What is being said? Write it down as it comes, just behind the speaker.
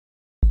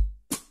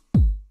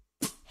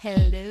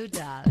Hello,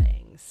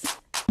 darlings.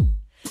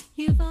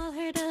 You've all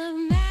heard of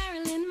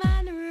Marilyn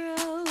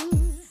Monroe.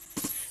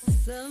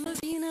 Some of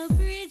you know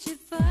Bridget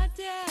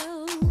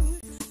Bardot.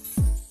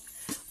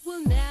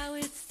 Well, now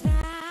it's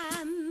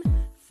time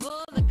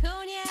for the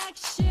Cognac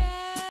show.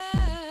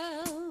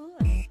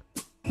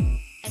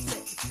 I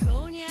said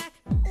Cognac,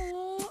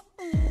 ooh,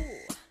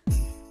 ooh.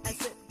 I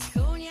said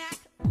Cognac,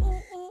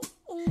 ooh, ooh,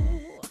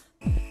 ooh.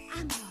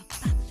 I'm your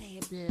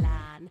bubbly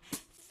blonde,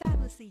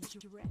 fabulously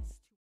dressed.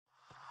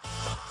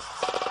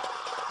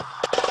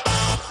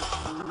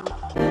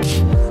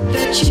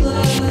 That you are,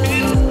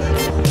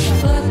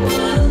 but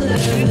wanna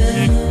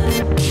live,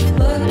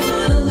 but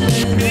wanna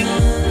live,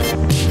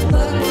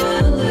 but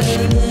wanna live.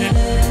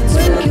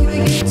 When can we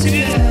get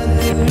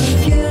together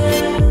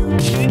again?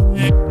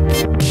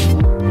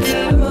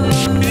 Never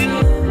mind,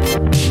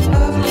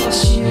 I've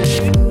lost you.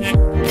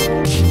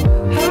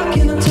 How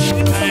can I tell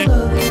if I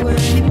love you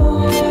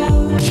anymore?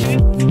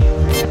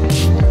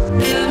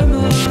 Never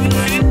mind,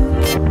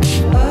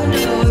 I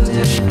know I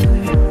did.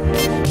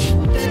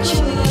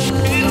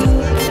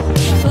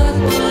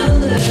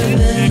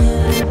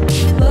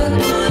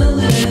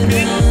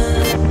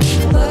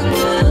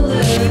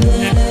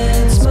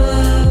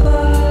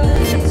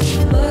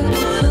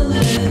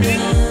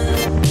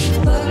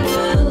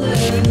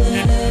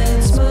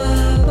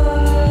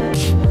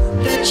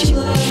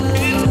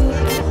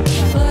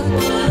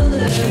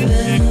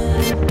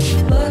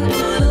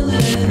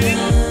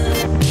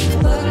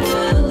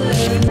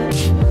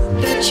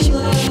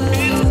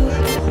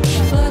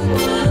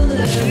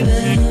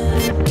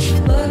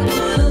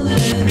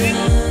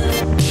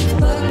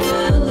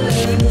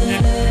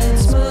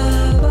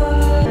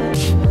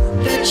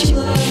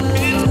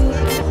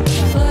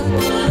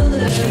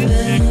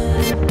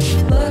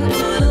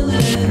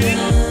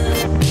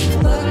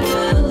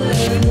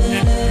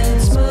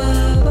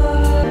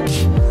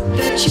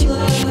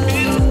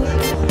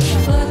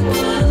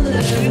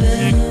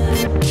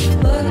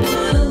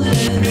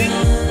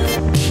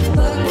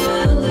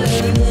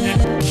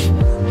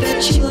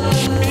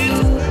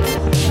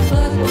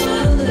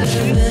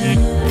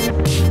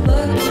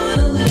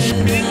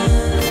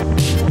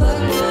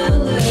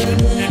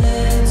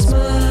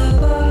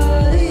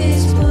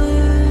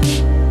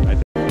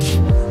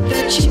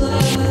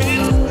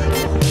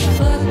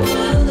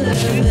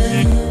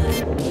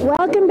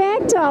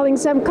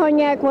 I'm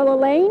Cognac,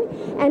 Wellerlane,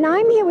 and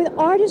I'm here with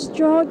artist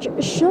George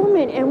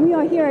Schulman, and we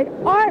are here at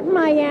Art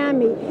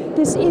Miami.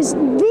 This is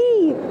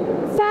the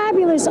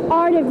fabulous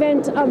art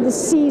event of the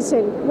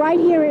season, right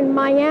here in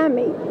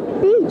Miami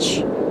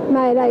Beach,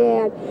 might I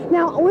add.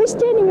 Now, we're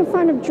standing in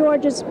front of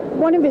George's,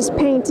 one of his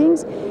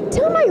paintings.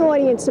 Tell my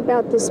audience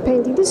about this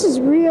painting. This is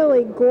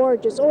really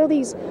gorgeous, all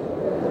these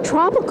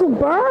tropical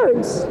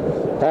birds.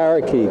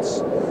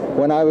 Parakeets.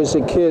 When I was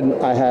a kid,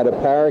 I had a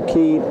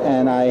parakeet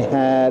and I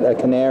had a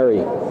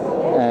canary.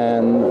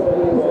 And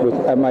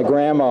at my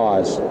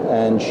grandma's,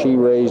 and she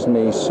raised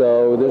me,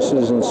 so this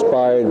is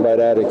inspired by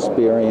that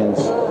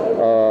experience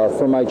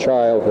from my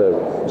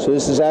childhood. So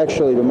this is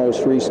actually the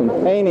most recent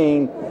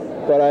painting,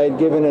 but I had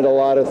given it a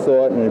lot of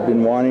thought and had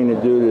been wanting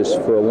to do this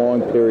for a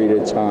long period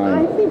of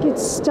time. I think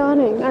it's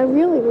stunning. I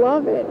really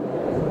love it.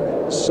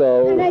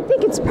 So, and I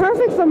think it's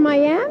perfect for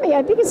Miami.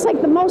 I think it's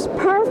like the most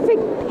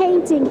perfect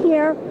painting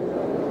here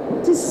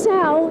to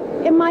sell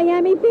in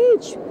Miami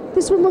Beach.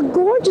 This would look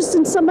gorgeous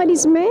in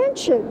somebody's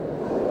mansion.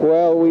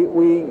 Well,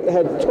 we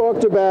had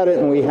talked about it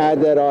and we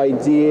had that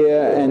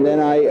idea, and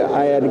then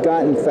I had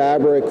gotten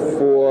fabric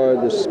for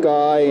the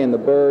sky and the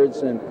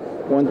birds, and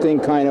one thing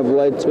kind of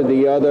led to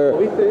the other.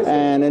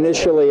 And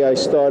initially I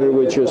started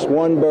with just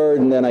one bird,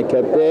 and then I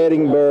kept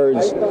adding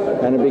birds,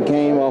 and it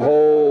became a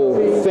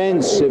whole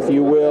fence, if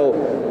you will,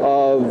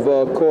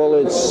 of call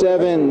it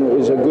 7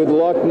 is a good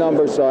luck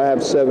number, so I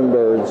have 7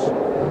 birds.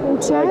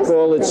 Fantastic. I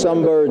call it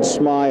Some Birds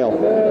Smile.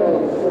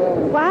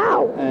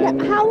 Wow. Now,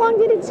 how long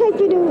did it take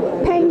you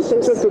to paint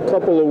this? It took a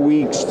couple of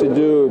weeks to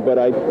do, but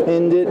I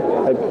pinned it,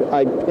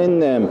 I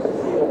pinned them,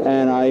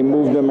 and I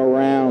moved them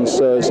around.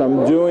 So as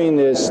I'm doing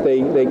this,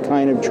 they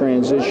kind of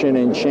transition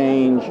and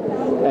change.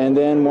 And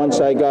then once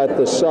I got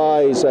the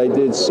size, I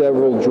did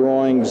several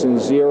drawings and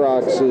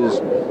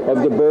Xeroxes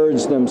of the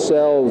birds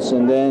themselves,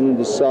 and then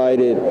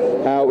decided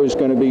how it was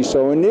going to be.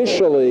 So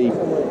initially,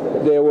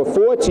 there were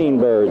 14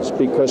 birds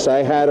because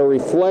I had a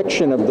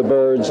reflection of the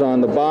birds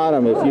on the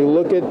bottom. If you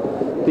look at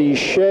these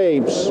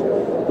shapes,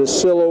 the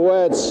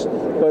silhouettes,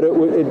 but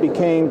it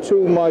became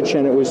too much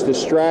and it was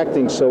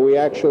distracting, so we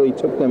actually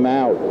took them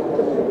out.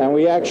 And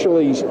we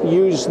actually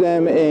used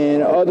them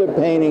in other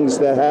paintings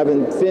that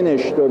haven't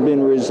finished or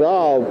been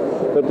resolved,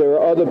 but there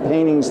are other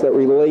paintings that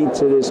relate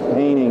to this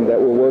painting that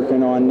we're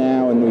working on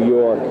now in New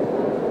York.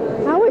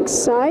 How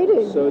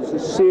exciting. So it's a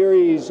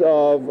series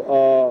of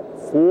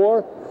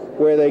 4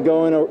 where they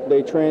go in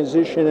they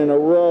transition in a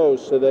row,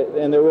 so that,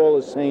 and they're all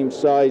the same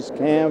size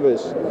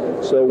canvas,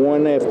 so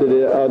one after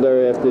the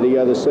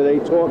other, so they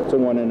talk to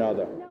one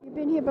another. You've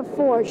been here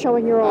before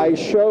showing your art. I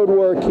showed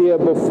work here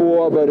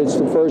before, but it's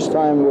the first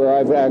time where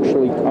I've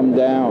actually come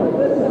down.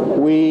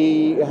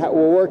 We're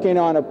working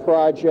on a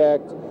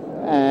project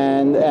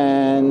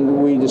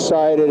and we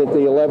decided at the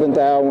 11th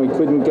hour we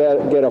couldn't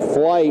get a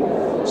flight.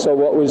 So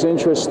what was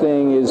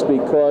interesting is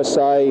because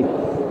I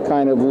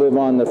kind of live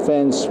on the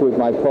fence with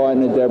my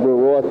partner Deborah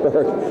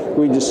Rothberg,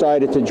 we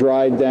decided to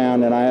drive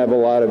down, and I have a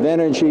lot of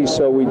energy,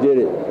 so we did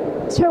it.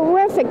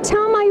 Terrific.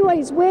 Tell my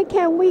audience, where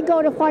can we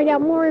go to find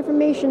out more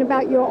information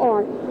about your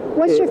art?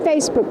 What's your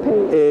Facebook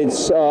page?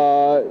 It's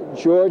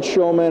George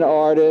Schulman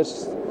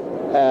Artist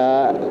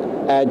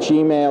at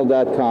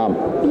gmail.com.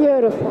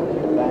 Beautiful.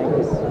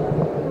 Thanks.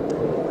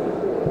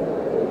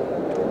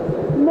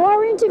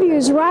 More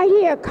interviews right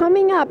here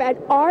coming up at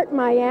Art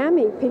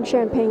Miami. Pink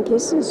Champagne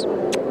Kisses.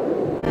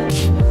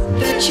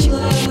 That you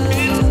love,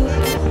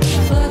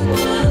 but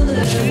wanna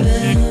live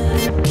in,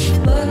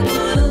 but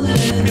wanna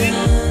live in,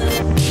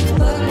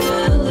 but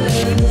wanna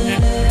live in.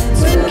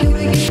 When can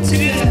we get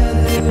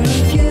together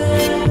again?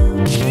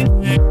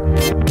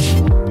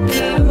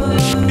 Never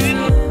mind,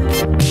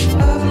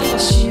 I've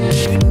lost you.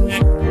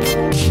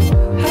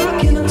 How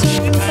can I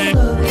tell if I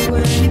love you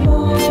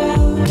anymore?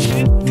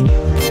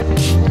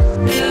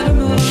 Never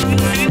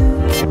mind,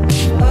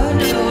 I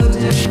know I do.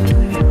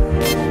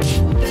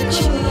 That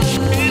you love,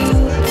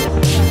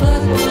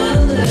 but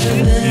wanna live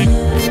in,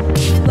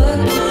 but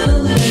wanna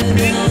live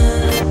in,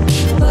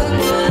 but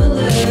wanna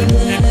live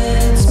in.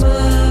 It's my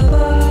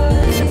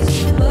body,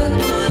 but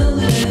wanna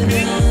live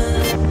in,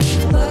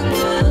 but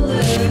wanna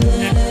live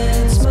in.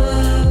 It's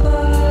my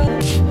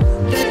body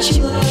that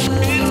you love,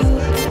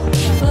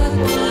 but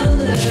wanna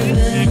live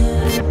in,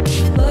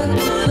 but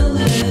wanna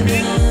live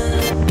in,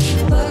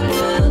 but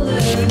wanna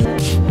live in.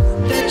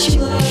 That you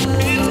love,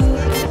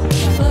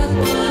 but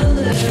wanna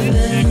live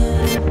in,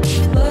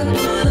 but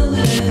wanna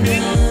live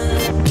in,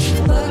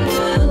 but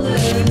wanna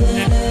live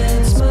in.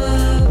 It's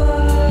my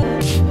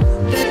body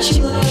that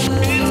you love,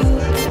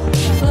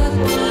 but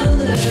wanna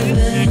live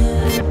in,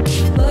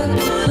 but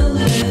wanna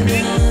live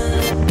in,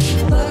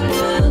 but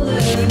wanna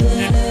live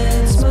in.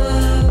 It's my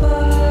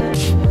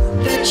body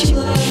that you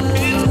love,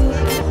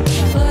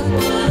 but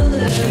wanna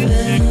live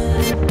in,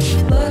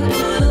 but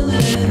wanna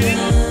live in,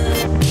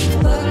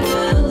 but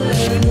wanna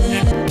live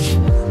in.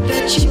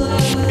 That you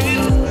love,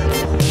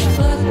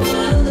 but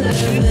wanna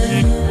live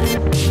in,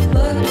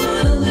 but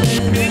wanna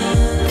live in,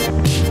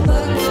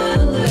 but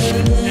wanna live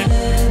in.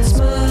 It's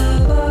my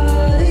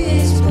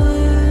body's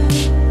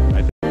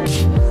plan.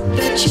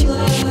 That you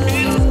love,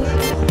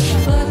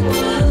 but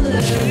wanna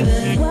live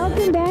in.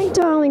 Welcome back,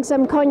 darlings.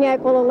 I'm Cognac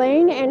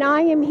Wellerlane, and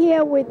I am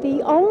here with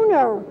the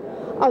owner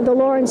of the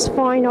Lawrence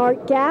Fine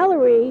Art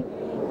Gallery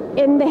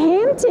in the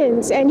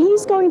Hamptons, and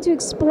he's going to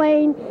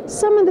explain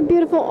some of the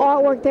beautiful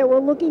artwork that we're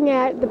looking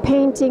at, the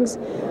paintings,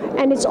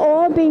 and it's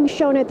all being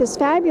shown at this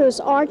fabulous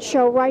art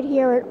show right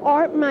here at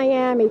Art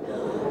Miami.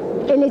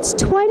 In its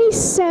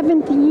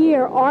 27th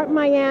year, Art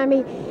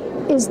Miami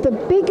is the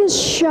biggest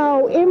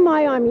show in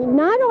Miami,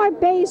 not Art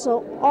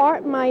Basel,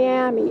 Art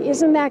Miami.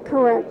 Isn't that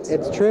correct?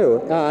 It's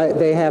true.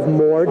 They have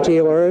more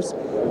dealers,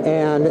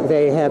 and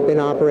they have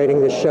been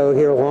operating the show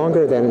here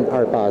longer than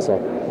Art Basel.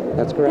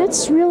 That's correct.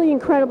 That's really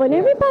incredible. And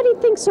everybody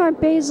thinks Art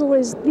Basel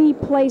is the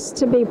place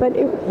to be, but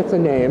It's a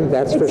name,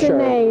 that's for it's sure. a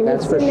name.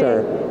 That's It's for a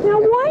sure. name. Now,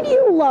 why do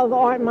you love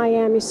Art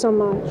Miami so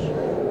much?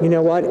 You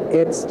know what?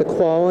 It's the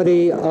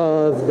quality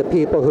of the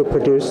people who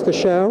produce the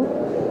show.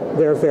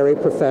 They're very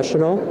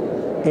professional,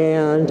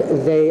 and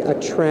they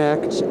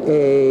attract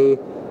a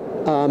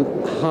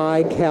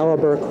high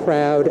caliber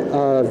crowd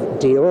of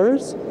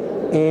dealers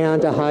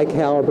and a high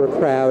caliber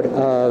crowd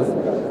of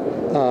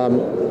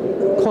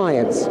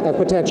clients, of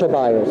potential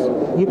buyers.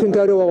 You can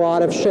go to a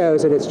lot of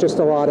shows and it's just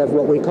a lot of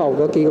what we call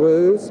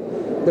looky-loos.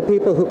 The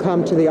people who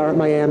come to the Art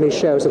Miami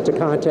shows and to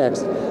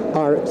Context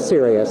are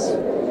serious.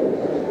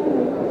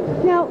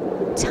 Now,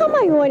 tell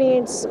my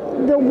audience,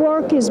 the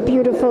work is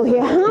beautiful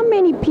here. How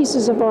many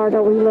pieces of art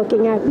are we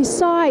looking at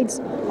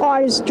besides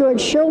artist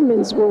George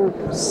Schulman's work?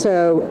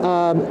 So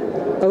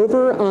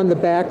over on the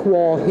back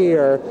wall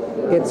here,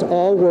 it's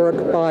all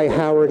work by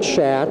Howard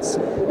Schatz.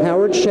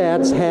 Howard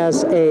Schatz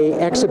has an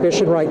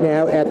exhibition right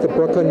now at the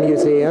Brooklyn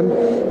Museum.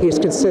 He's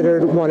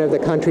considered one of the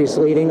country's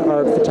leading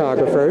art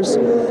photographers.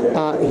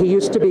 He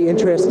used to be,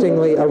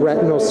 interestingly, a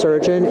retinal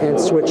surgeon and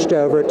switched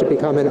over to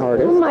become an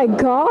artist. Oh my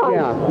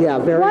God! Yeah,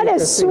 very What a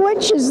interesting.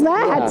 switch is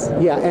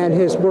that? Yeah, and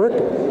his work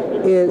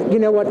is, you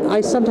know what,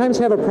 I sometimes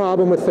have a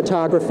problem with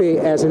photography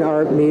as an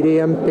art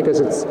medium because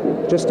it's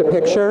just a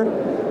picture,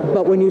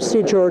 but when you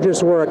see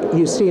George's work,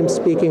 you see him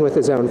speaking with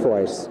his own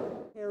voice.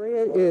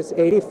 Harriet is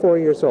 84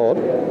 years old.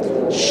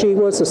 She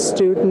was a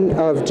student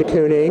of de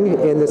Kooning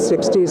in the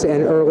 60s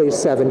and early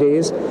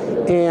 70s,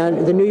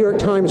 and the New York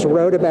Times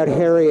wrote about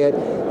Harriet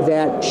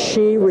that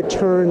she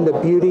returned the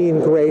beauty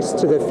and grace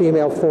to the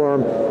female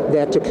form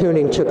that de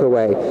Kooning took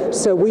away.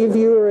 So we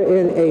view her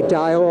in a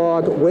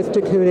dialogue with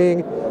de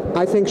Kooning.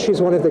 I think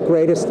she's one of the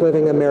greatest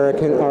living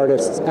American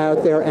artists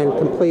out there and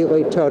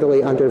completely,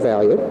 totally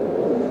undervalued.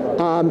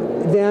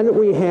 Then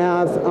we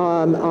have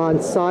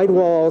on side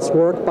walls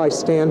work by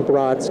Stan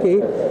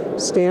Brodsky.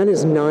 Stan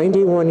is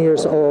 91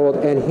 years old,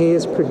 and he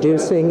is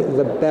producing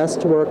the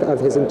best work of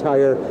his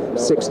entire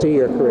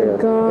 60-year career.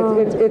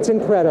 It's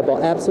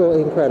incredible,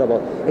 absolutely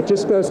incredible. It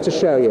just goes to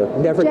show you,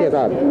 never give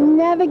up.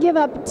 Never give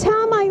up.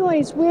 Tell my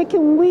audience, where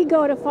can we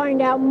go to find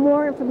out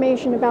more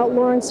information about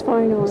Lawrence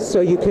Fine Arts?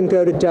 So you can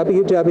go to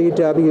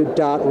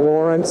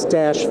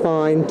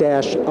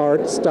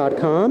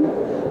www.lawrence-fine-arts.com,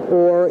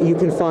 or you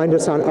can find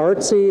us on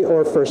Artsy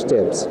or First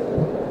Dibs.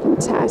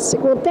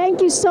 Fantastic. Well,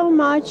 thank you so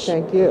much.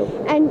 Thank you.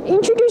 And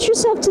introduce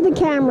yourself to the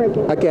camera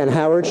again. Again,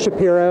 Howard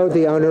Shapiro,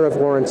 the owner of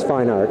Lawrence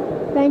Fine Art.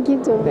 Thank you,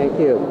 Tom. Thank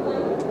you.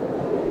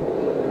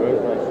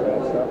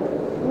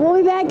 We'll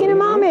be back in a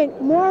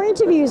moment. More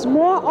interviews,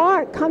 more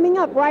art coming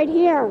up right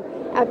here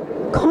at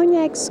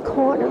Cognac's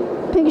Corner.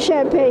 Pink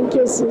Champagne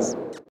Kisses.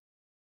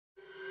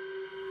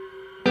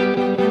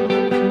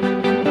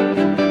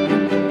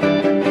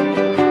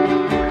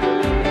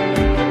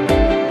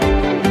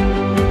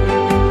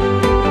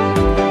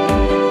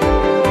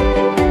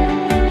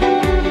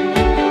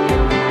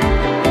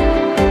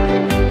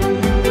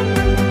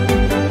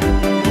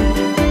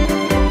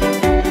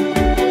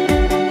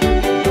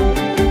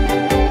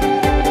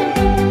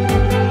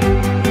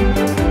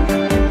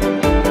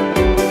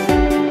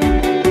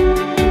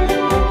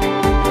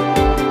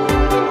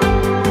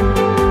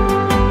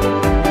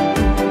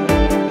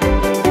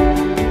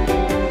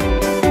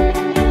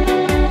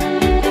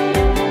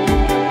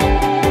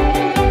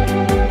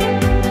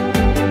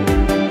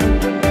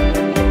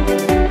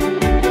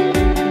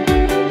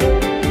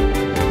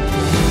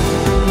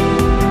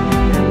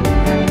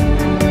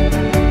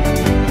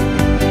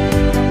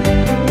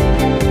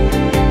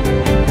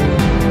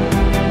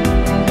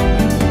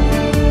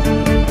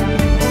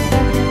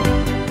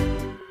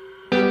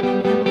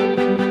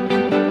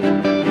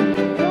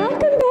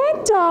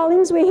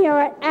 We're here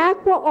at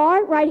Aqua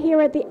Art, right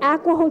here at the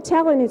Aqua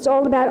Hotel, and it's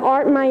all about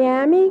art in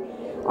Miami,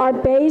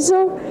 Art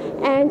Basel.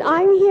 And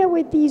I'm here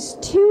with these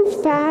two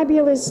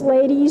fabulous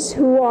ladies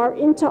who are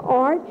into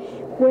art.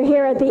 We're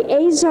here at the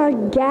Azar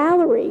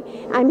Gallery.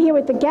 I'm here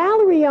with the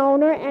gallery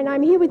owner, and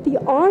I'm here with the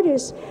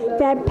artist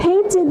that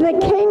painted the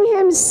king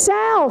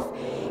himself.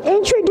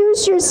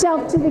 Introduce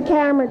yourself to the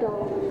camera,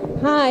 doll.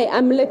 Hi,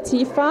 I'm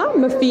Latifa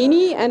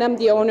Metheny, and I'm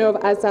the owner of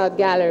Azar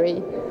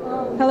Gallery.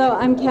 Hello,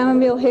 I'm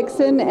Camomile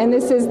Hixon, and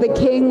this is The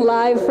King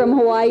live from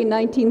Hawaii,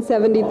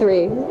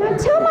 1973. Now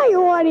tell my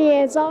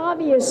audience,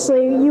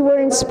 obviously, you were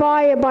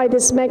inspired by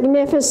this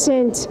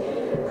magnificent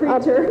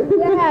Creature.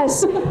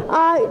 Yes.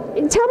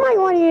 Tell my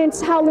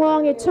audience how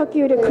long it took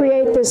you to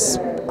create this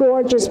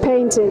gorgeous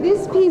painting.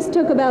 This piece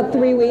took about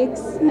 3 weeks.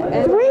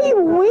 3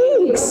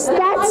 weeks?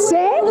 That's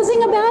it? The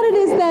thing about it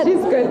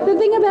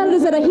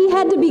is that he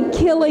had to be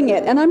killing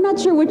it, and I'm not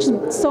sure which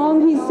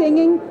song he's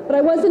singing, but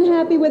I wasn't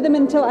happy with him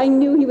until I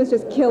knew he was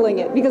just killing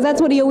it, because that's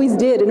what he always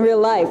did in real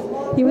life.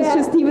 He was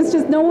just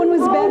no one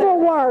was better.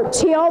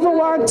 He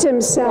overworked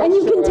himself. And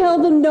you can tell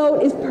the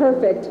note is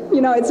perfect.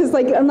 You know, it's just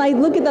like, and I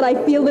look at that, I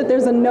feel that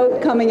there's a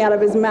note coming out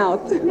of his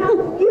mouth. Now,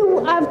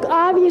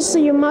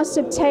 obviously you must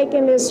have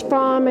taken this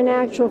from an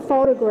actual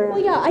photograph.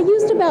 Well, yeah, I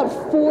used about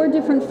 4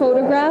 different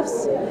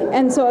photographs,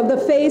 and so of the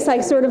face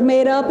I sort of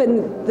made up,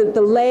 and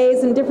the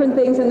lays and different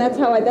things, and that's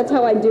how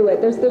I do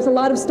it. There's a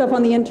lot of stuff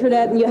on the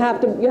internet, and you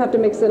have to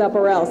mix it up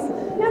or else.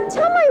 Now,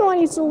 tell my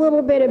audience a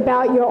little bit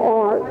about your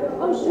art.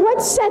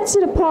 What sets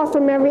it apart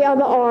from every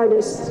other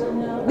artist?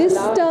 This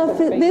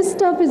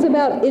stuff is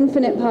about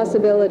infinite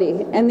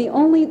possibility, and the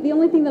only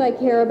thing that I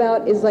care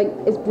about is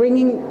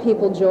bringing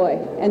people joy,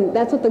 and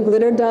that's what the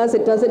glitter does.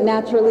 It does it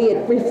naturally.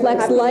 It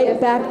reflects light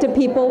back to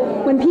people.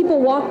 When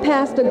people walk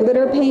past a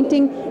glitter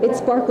painting, it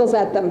sparkles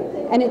at them,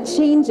 and it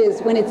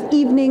changes when it's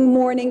evening,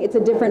 morning. It's a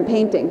different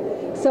painting.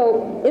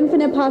 So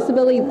infinite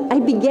possibility. I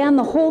began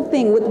the whole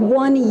thing with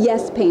one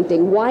yes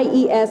painting,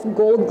 Y-E-S,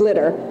 gold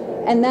glitter,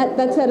 and that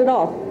said it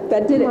all.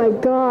 That did it. Oh my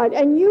God!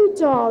 And you,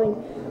 darling.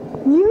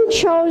 You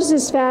chose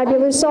this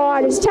fabulous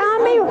artist. Tell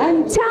my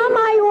audience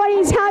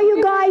how you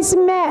guys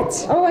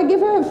met. Oh, I gave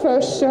her a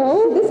first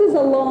show. This is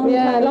a long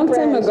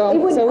time ago.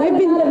 So we've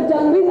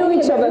known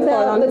each other for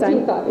a long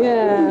time.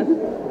 Yeah.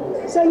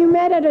 So you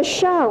met at a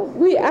show.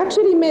 We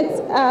actually met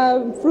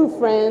through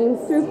friends.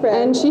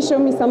 And she showed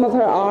me some of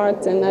her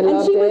art, and I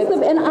loved it.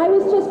 And I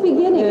was just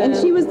beginning, and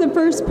she was the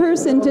first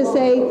person to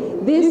say,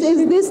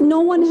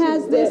 no one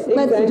has this,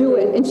 let's do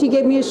it. And she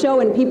gave me a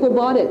show, and people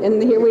bought it,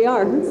 and here we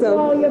are. So.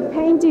 Oh, your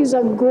paintings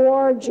are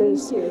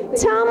gorgeous.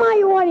 Tell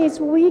my audience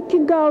where we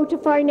can go to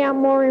find out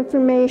more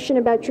information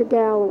about your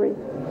gallery.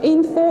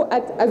 Info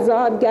at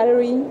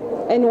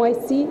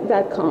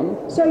azardgallerynyc.com.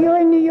 So you're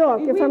in New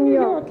York. You're from New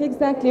York.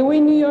 Exactly. We're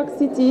in New York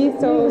City.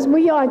 So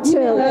we are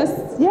too.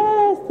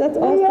 Yes, that's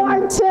awesome. We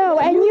are too.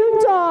 And you,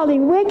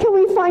 darling, where can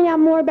we find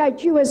out more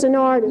about you as an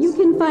artist? You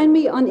can find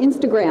me on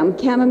Instagram,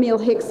 Camomile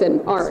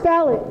Hixon Art.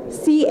 Spell it.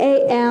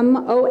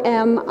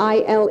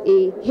 Camomile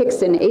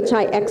Hixon,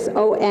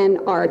 Hixon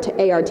Art,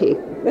 A-R-T.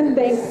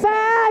 Thanks.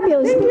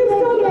 Fabulous. Thank you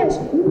so much.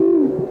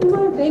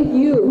 Thank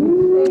you.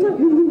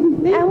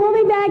 And we'll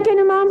be back in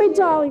a moment more,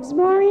 darlings,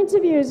 more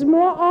interviews,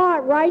 more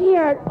art right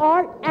here at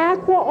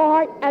Aqua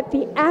Art at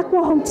the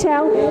Aqua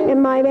Hotel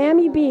in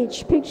Miami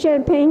Beach. Big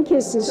champagne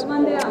kisses. Come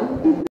on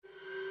down.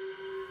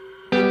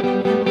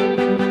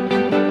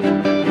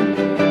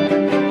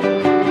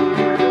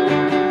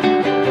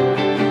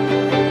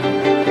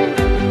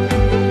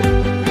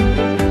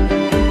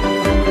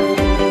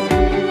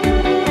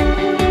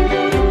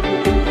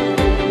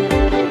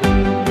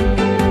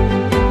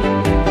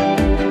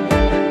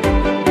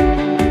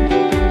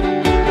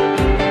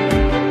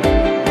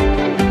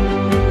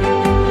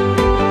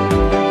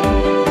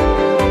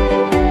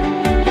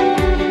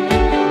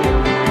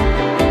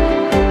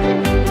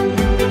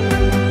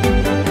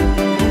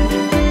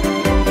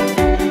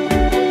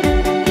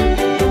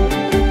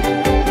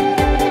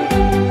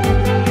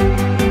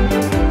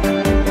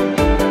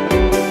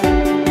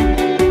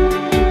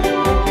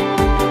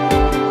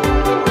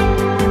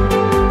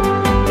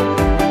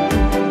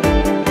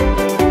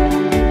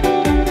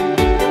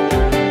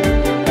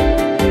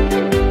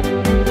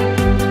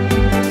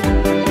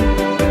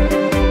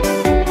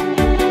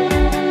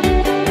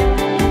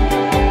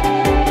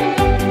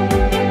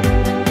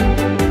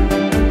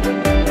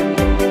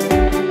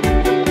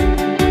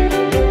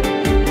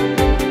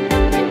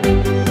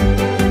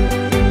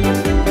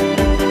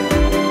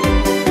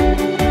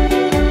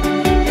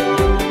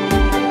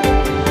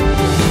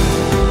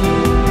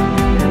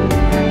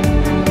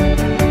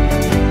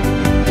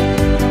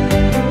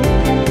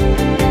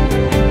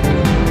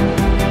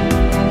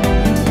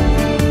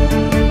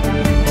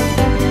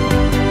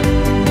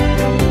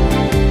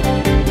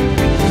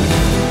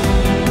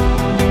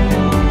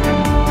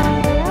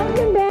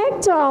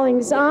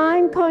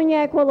 I'm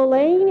Cognac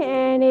Wellerlane,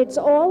 and it's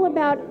all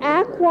about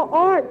Aqua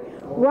Art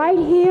right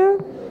here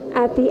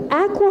at the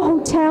Aqua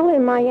Hotel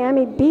in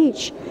Miami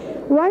Beach,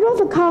 right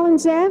off of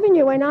Collins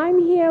Avenue. And I'm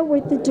here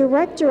with the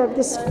director of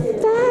this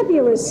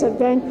fabulous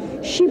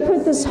event. She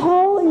put this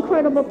whole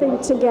incredible thing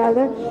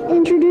together.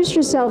 Introduce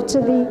yourself to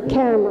the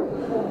camera.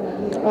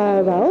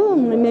 Well,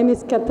 my name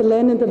is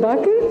Katelijne de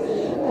Bakker,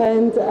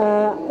 and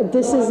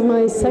this is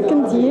my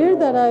second year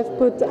that I've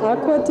put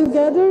Aqua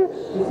together.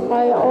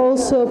 I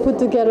also put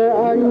together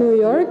Art New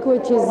York,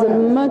 which is a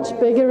much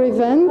bigger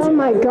event. Oh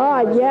my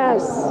God,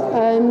 yes.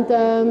 And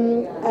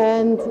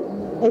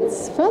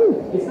it's fun.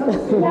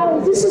 Now,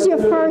 this is your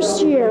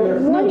first year.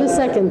 No, the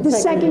second. The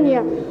second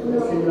year.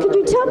 Could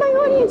you tell my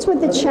audience what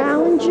the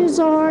challenges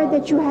are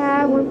that you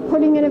have when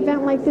putting an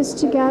event like this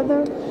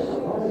together?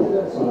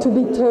 To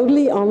be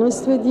totally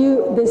honest with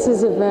you, this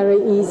is a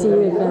very easy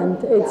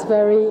event. It's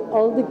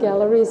all the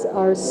galleries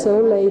are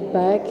so laid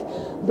back.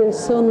 They're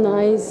so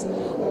nice.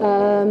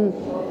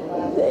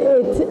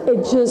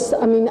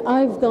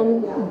 I've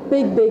done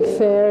big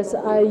fairs.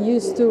 I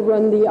used to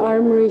run the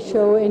Armory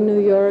Show in New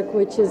York,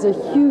 which is a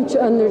huge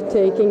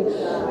undertaking.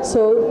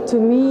 So to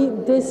me,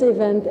 this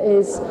event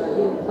is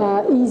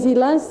easy.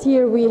 Last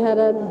year we had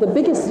the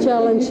biggest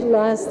challenge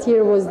last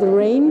year was the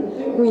rain.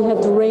 We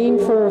had rain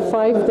for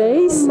 5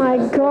 days. Oh my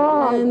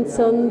God. And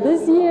so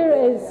this year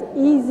is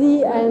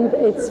easy and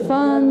it's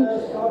fun.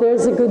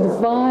 There's a good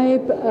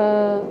vibe.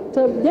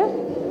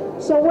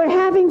 So we're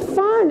having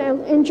fun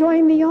and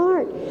enjoying the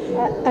art.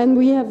 And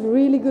we have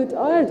really good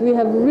art. We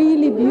have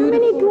really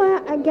beautiful... How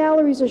many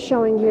galleries are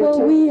showing here?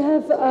 Well, we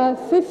have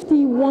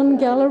 51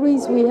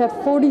 galleries. We have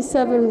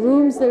 47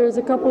 rooms. There's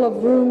a couple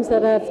of rooms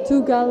that have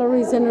 2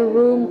 galleries in a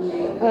room.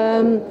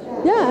 And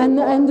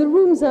the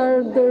rooms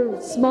they're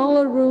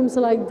smaller rooms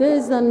like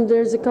this, and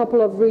there's a couple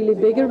of really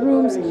bigger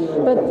rooms.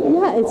 But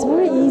yeah, it's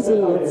very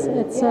easy.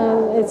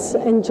 It's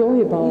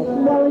enjoyable.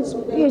 Well,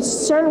 it's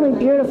certainly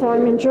beautiful.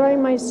 I'm enjoying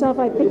myself.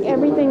 I think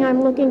everything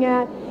I'm looking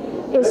at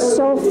is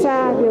so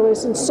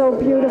fabulous and so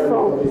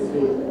beautiful.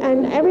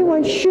 And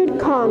everyone should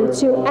come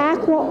to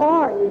Aqua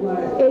Art.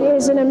 It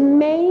is an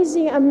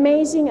amazing,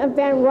 amazing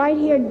event right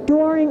here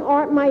during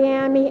Art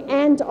Miami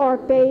and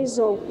Art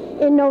Basel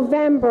in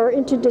November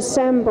into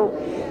December.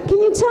 Can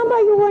you tell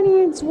my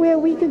audience where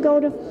we could go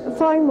to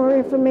find more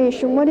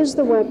information? What is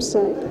the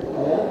website?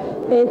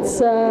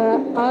 It's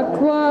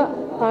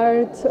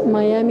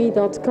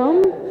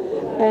aquaartmiami.com.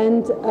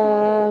 And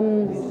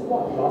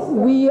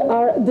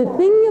the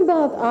thing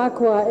about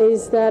Aqua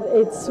is that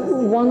it's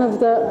one of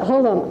the,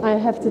 hold on, I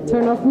have to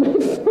turn off my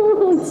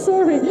phone,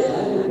 sorry.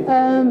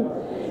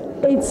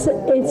 It's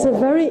a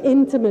very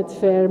intimate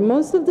fair.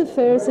 Most of the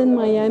fairs in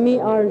Miami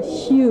are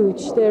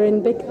huge. They're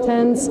in big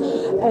tents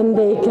and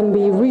they can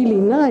be really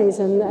nice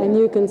and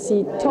you can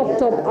see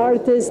top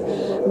artists.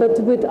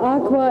 But with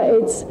Aqua,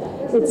 it's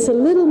a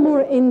little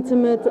more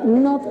intimate.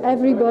 Not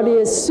everybody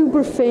is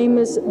super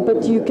famous,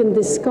 but you can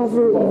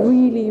discover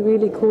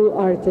really cool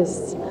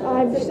artists.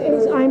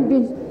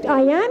 I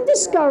am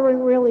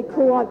discovering really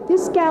cool art.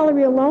 This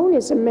gallery alone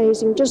is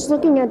amazing. Just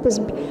looking at this,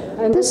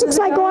 and this looks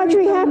like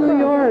Audrey Hepburn. New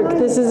York. Right?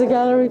 This is a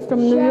gallery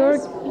from New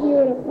York.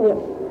 Beautiful. Yeah.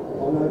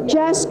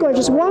 Just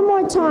gorgeous. One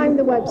more time,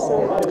 the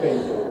website.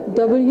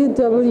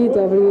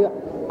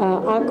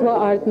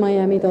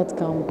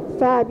 www.aquaartmiami.com.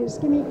 Fabulous.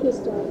 Give me a kiss,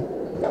 darling.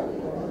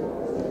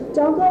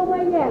 Don't go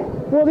away yet.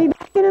 We'll be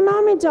back in in a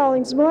moment,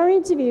 darlings. More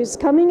interviews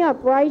coming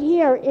up right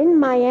here in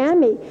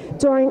Miami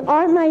during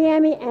Art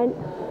Miami and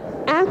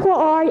Aqua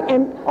Art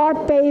and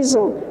Art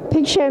Basel.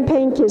 Pink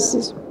Champagne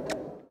Kisses.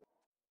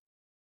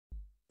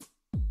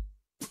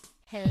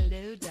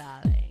 Hello,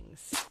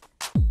 darlings.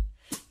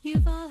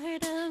 You've all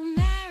heard of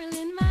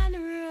Marilyn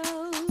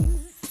Monroe.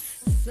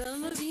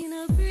 Some of you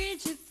know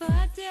Bridget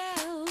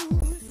Bardot.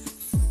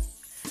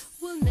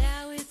 Well,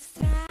 now it's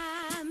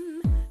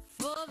time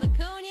for the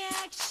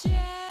Cognac show.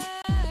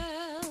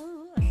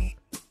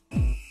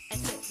 I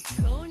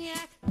said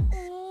cognac,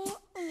 ooh,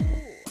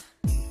 ooh.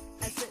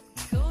 I said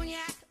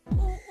cognac,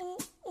 ooh, ooh,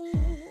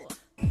 ooh.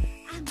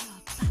 I'm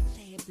your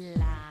bubbly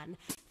blonde,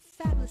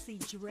 fabulously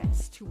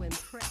dressed to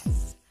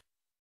impress.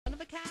 One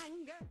of a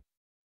kind girl.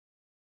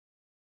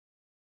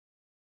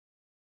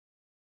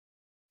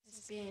 This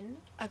has been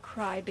a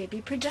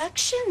Crybaby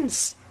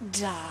Productions,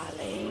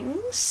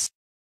 darlings.